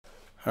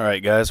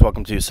Alright guys,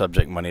 welcome to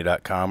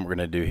subjectmoney.com. We're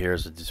going to do here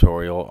is a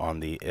tutorial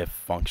on the if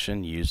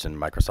function used in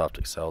Microsoft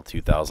Excel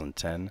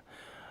 2010.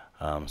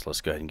 So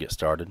let's go ahead and get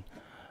started.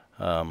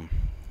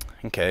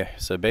 Okay,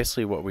 so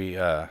basically what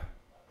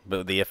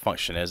the if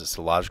function is, it's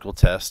a logical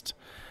test.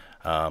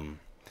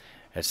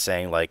 It's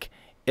saying like,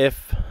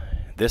 if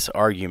this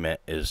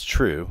argument is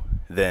true,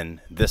 then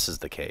this is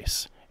the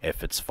case.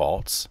 If it's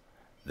false,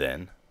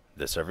 then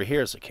this over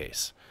here is the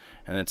case.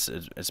 And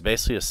it's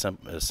basically as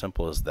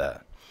simple as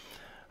that.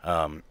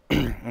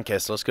 Okay,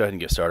 so let's go ahead and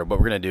get started. What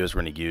we're going to do is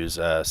we're going to use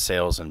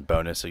sales and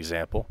bonus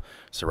example.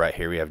 So right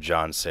here we have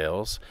John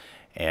Sales,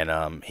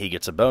 and he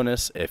gets a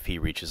bonus if he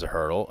reaches a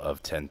hurdle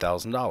of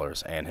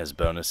 $10,000, and his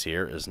bonus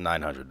here is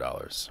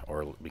 $900,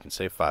 or we can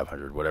say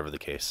 $500, whatever the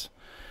case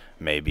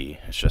may be.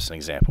 It's just an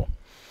example.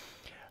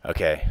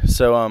 Okay,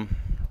 so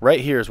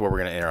right here is where we're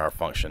going to enter our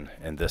function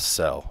in this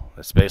cell.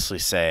 It's basically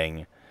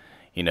saying,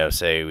 you know,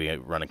 say we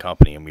run a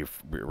company and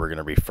we're going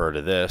to refer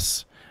to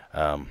this.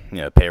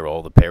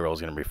 Payroll. The payroll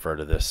is going to refer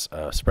to this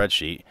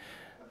spreadsheet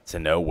to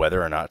know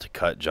whether or not to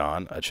cut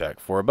John a check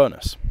for a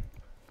bonus.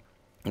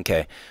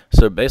 Okay,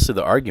 so basically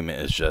the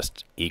argument is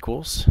just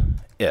equals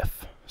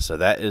if. So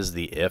that is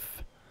the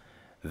if,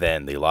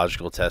 then the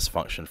logical test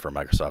function for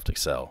Microsoft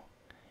Excel.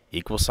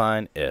 Equal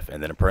sign, if,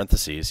 and then in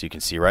parentheses, you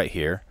can see right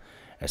here,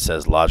 it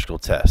says logical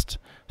test.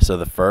 So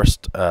the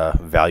first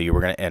value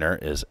we're going to enter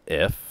is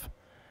if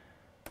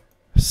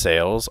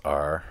sales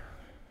are,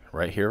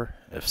 right here,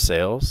 if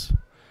sales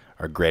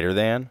are greater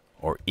than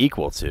or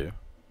equal to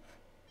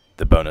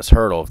the bonus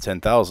hurdle of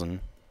 10,000.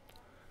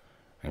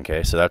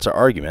 Okay, so that's our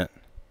argument,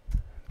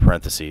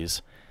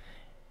 parentheses,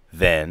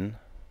 then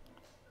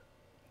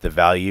the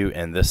value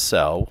in this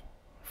cell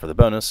for the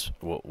bonus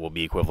will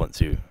be equivalent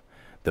to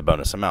the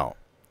bonus amount.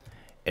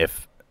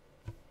 If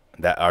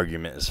that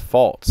argument is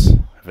false,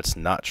 if it's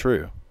not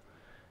true,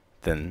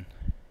 then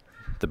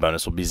the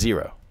bonus will be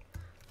 0.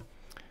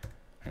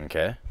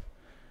 Okay,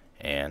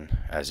 and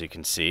as you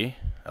can see,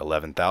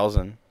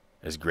 11,000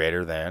 is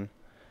greater than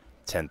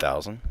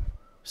 10,000,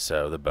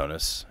 so the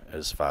bonus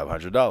is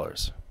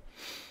 $500.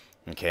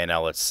 Okay,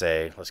 now let's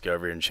go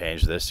over here and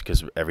change this,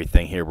 because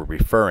everything here we're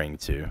referring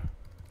to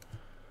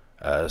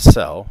a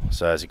cell.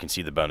 So as you can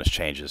see, the bonus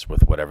changes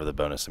with whatever the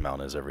bonus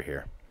amount is over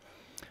here.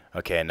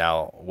 Okay,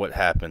 now what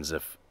happens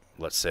if,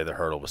 let's say the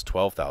hurdle was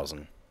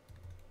 12,000?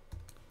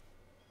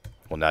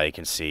 Well, now you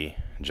can see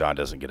John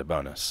doesn't get a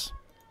bonus,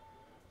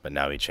 but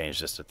now we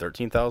changed this to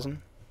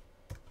 13,000,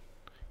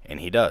 and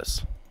he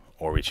does.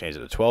 Or we change it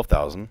to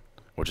 12,000,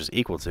 which is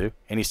equal to,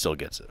 and he still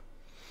gets it.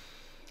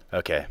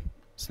 Okay,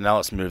 so now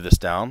let's move this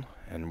down,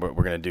 and what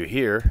we're going to do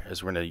here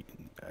is we're going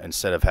to,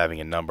 instead of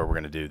having a number, we're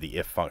going to do the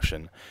if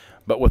function,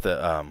 but with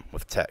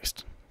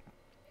text.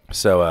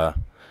 So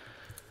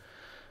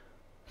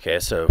okay,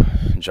 so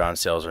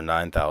John's sales are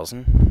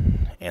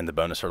 9,000, and the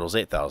bonus hurdle is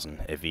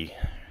 8,000. If he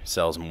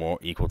sells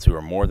equal to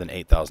or more than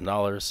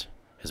 $8,000,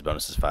 his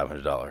bonus is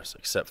 $500.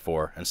 Except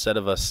for, instead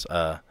of us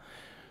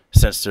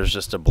since there's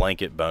just a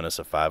blanket bonus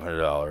of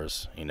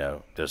 $500, you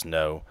know, there's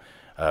no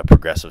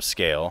progressive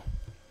scale.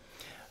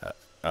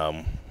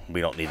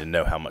 We don't need to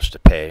know how much to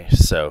pay.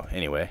 So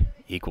anyway,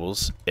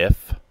 equals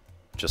if,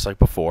 just like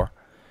before,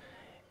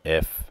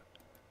 if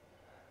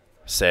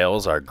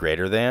sales are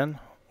greater than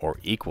or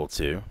equal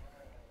to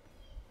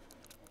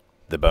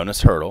the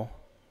bonus hurdle,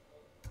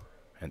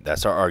 and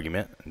that's our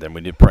argument. And then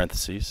we do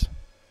parentheses,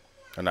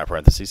 or not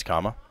parentheses,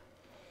 comma.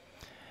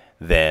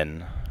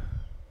 Then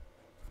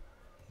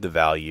the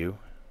value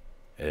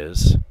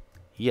is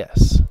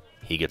yes,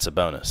 he gets a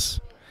bonus.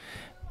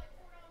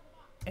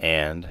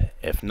 And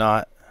if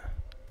not,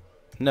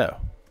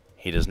 no,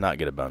 he does not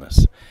get a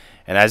bonus.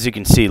 And as you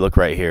can see, look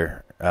right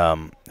here,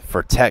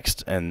 for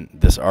text and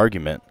this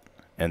argument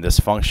and this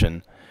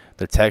function,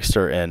 the text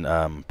are in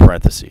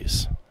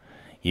parentheses.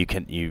 You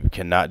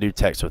cannot do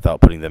text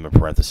without putting them in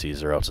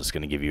parentheses, or else it's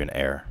going to give you an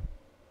error.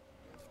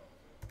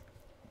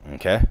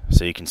 Okay,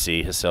 so you can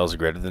see his sales of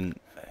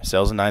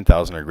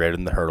 9,000 are greater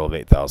than the hurdle of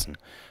 8,000.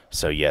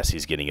 So yes,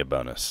 he's getting a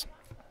bonus.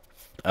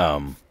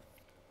 Now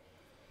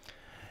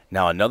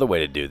another way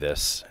to do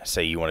this,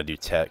 say you want to do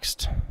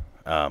text,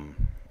 and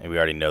we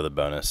already know the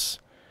bonus.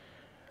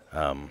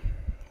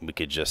 We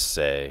could just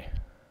say,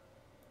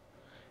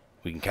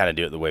 we can kind of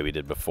do it the way we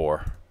did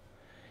before.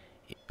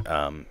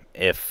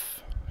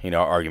 If, you know,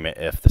 our argument,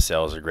 if the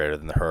sales are greater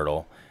than the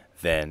hurdle,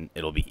 then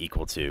it'll be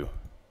equal to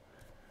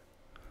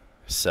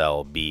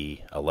cell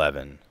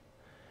B11.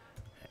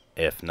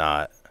 If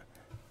not,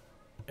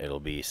 it'll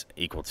be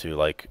equal to,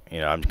 like, you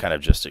know, I'm kind of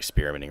just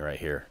experimenting right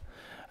here,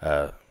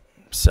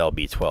 cell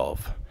B12.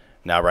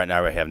 Now right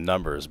now we have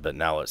numbers, but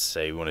now let's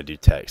say we want to do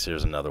text.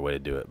 There's another way to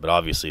do it, but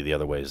obviously the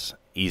other way is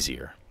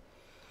easier.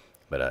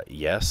 But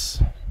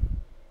yes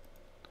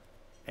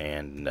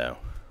and no.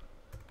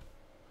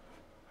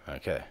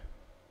 Okay,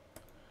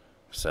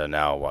 so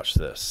now watch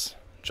this.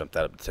 Jump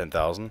that up to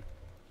 10,000.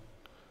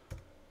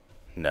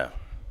 No,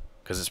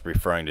 because it's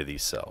referring to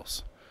these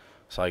cells.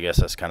 So I guess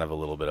that's kind of a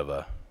little bit of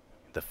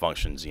the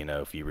functions, you know,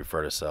 if you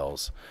refer to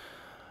cells,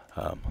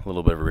 a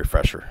little bit of a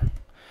refresher.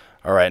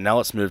 All right, now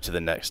let's move to the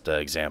next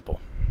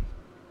example.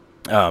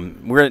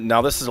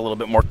 Now this is a little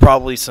bit more,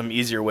 probably some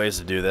easier ways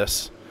to do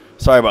this.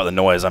 Sorry about the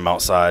noise. I'm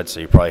outside, so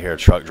you probably hear a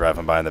truck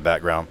driving by in the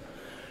background.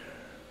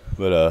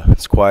 But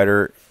it's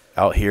quieter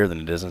out here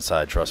than it is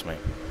inside, trust me.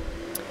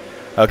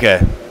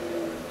 Okay.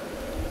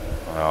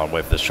 I'll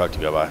wait for this truck to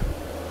go by.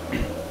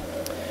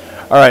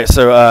 All right,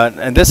 so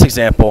in this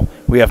example,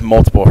 we have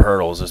multiple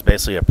hurdles. It's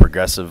basically a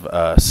progressive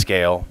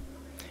scale.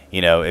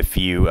 You know, if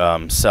you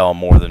sell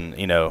more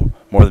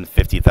than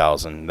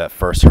 50,000, that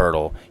first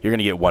hurdle, you're going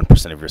to get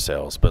 1% of your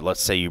sales. But let's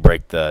say you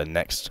break the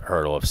next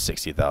hurdle of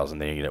 60,000,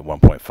 then you get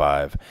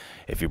 1.5.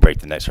 If you break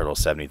the next hurdle of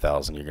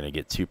 70,000, you're going to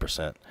get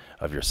 2%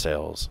 of your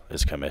sales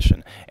as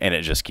commission, and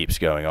it just keeps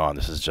going on.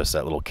 This is just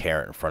that little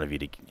carrot in front of you,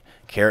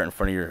 carrot in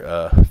front of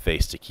your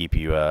face to keep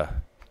you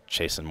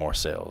chasing more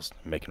sales,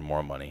 making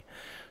more money.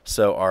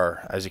 So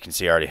as you can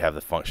see, I already have the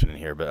function in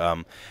here,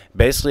 but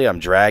basically I'm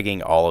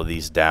dragging all of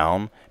these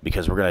down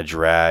because we're going to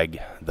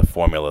drag the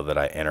formula that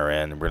I enter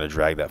in. We're going to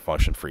drag that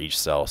function for each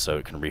cell so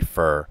it can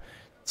refer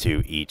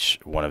to each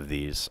one of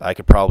these. I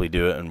could probably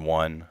do it in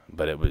one,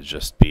 but it would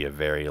just be a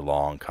very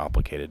long,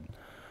 complicated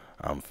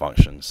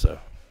function. So,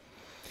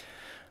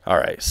 all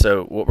right,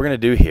 so what we're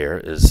going to do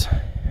here is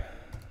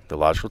the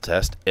logical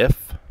test.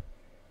 If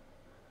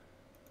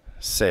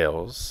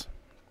sales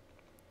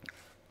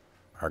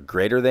are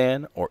greater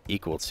than or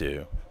equal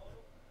to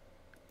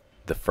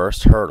the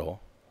first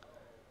hurdle,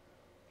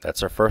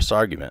 that's our first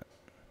argument.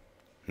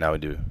 Now we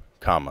do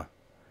comma.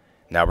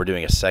 Now we're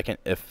doing a second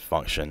if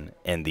function,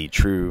 and the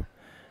true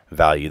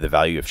value, the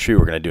value of true,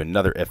 we're going to do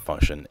another if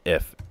function,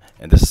 if,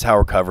 and this is how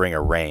we're covering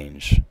a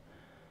range.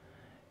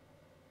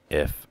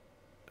 If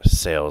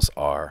sales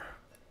are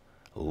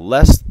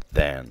less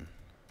than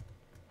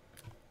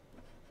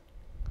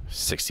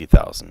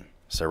 60,000.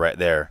 So right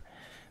there,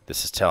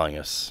 this is telling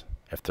us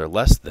if they're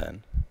less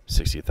than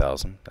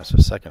 60,000, that's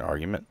the second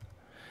argument,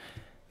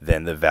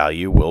 then the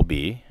value will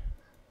be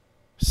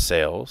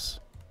sales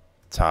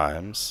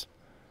times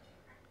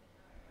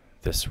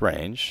this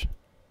range,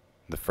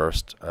 the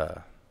first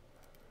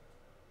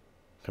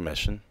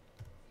commission,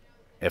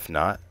 if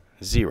not,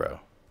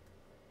 0.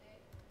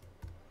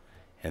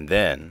 And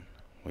then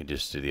we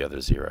just do the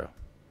other 0.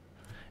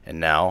 And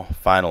now,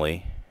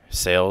 finally,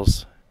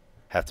 sales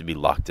have to be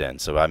locked in.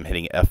 So I'm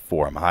hitting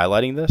F4. I'm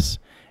highlighting this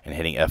and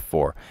hitting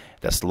F4.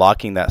 That's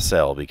locking that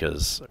cell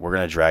because we're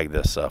going to drag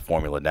this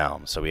formula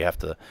down. So we have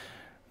to,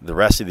 the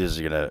rest of these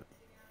are going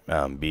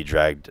to be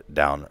dragged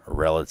down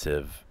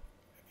relative,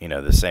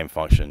 the same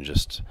function,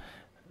 just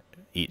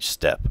each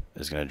step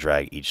is going to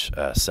drag each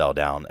cell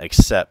down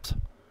except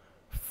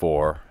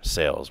for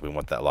sales. We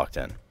want that locked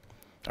in.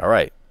 All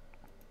right.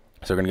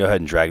 So we're going to go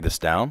ahead and drag this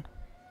down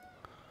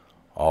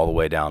all the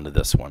way down to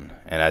this one.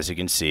 And as you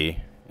can see,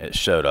 it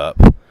showed up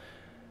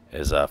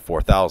is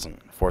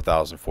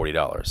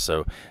 $4,040.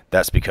 So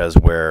that's because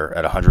we're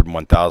at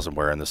 101,000.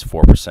 We're in this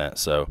 4%.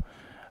 So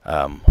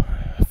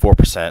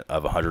 4%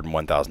 of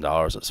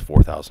 $101,000 is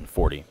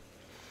 4,040.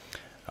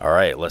 All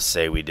right, let's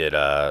say we did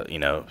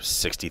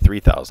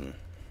 63,000.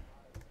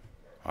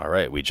 All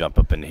right, we jump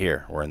up into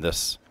here. We're in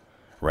this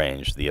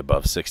range, the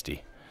above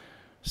 60.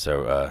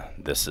 So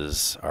this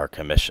is our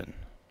commission.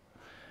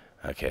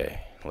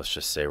 Okay, let's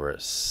just say we're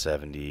at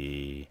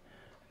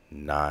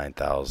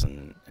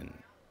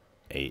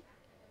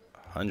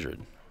 79,800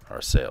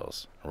 our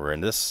sales. We're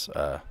in this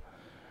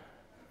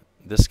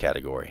this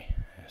category.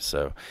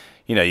 So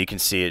you can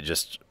see it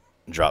just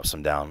drops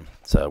them down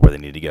to where they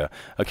need to go.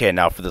 Okay,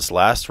 now for this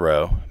last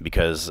row,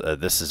 because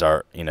this is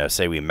our,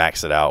 say we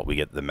max it out, we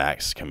get the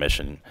max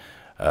commission.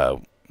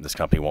 This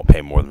company won't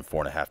pay more than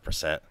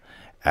 4.5%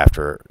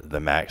 after the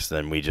max.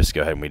 Then we just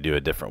go ahead and we do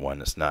a different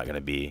one. It's not going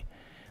to be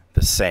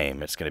the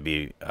same. It's going to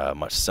be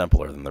much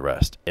simpler than the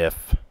rest.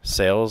 If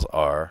sales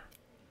are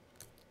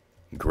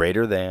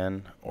greater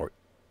than or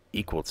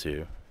equal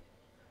to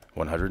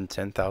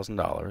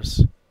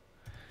 $110,000,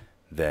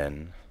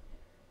 then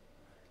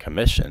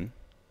commission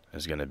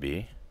is going to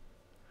be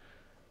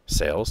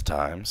sales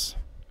times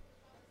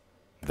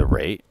the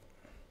rate,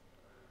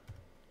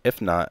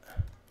 if not,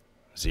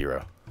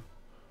 0.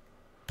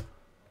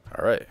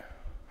 All right.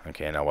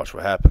 Okay, now watch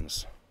what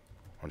happens.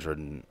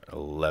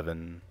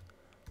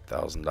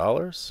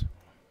 $111,000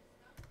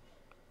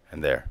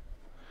 and there.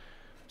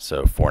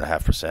 So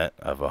 4.5%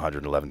 of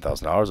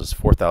 $111,000 is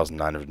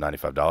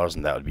 $4,995,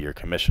 and that would be your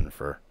commission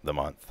for the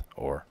month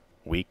or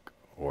week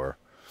or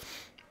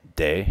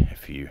day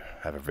if you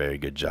have a very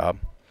good job.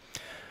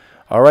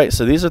 All right,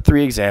 so these are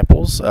 3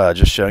 examples,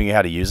 just showing you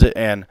how to use it.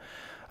 And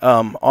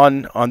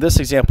on this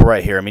example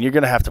right here, I mean, you're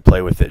going to have to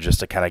play with it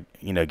just to kind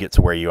of get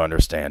to where you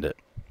understand it.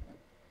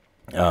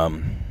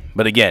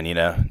 But again,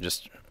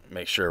 just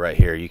make sure right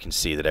here you can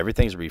see that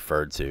everything's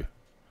referred to.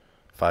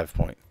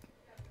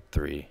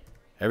 5.3.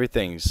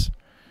 Everything's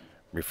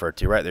referred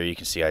to right there. You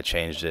can see I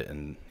changed it,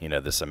 and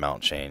this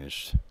amount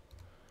changed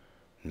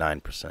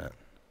 9%.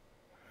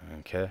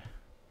 Okay.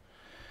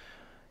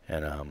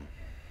 And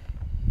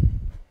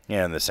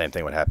and the same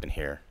thing would happen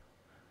here.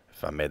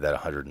 If I made that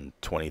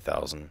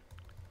 120,000,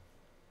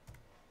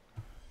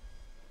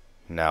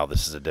 now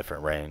this is a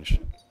different range.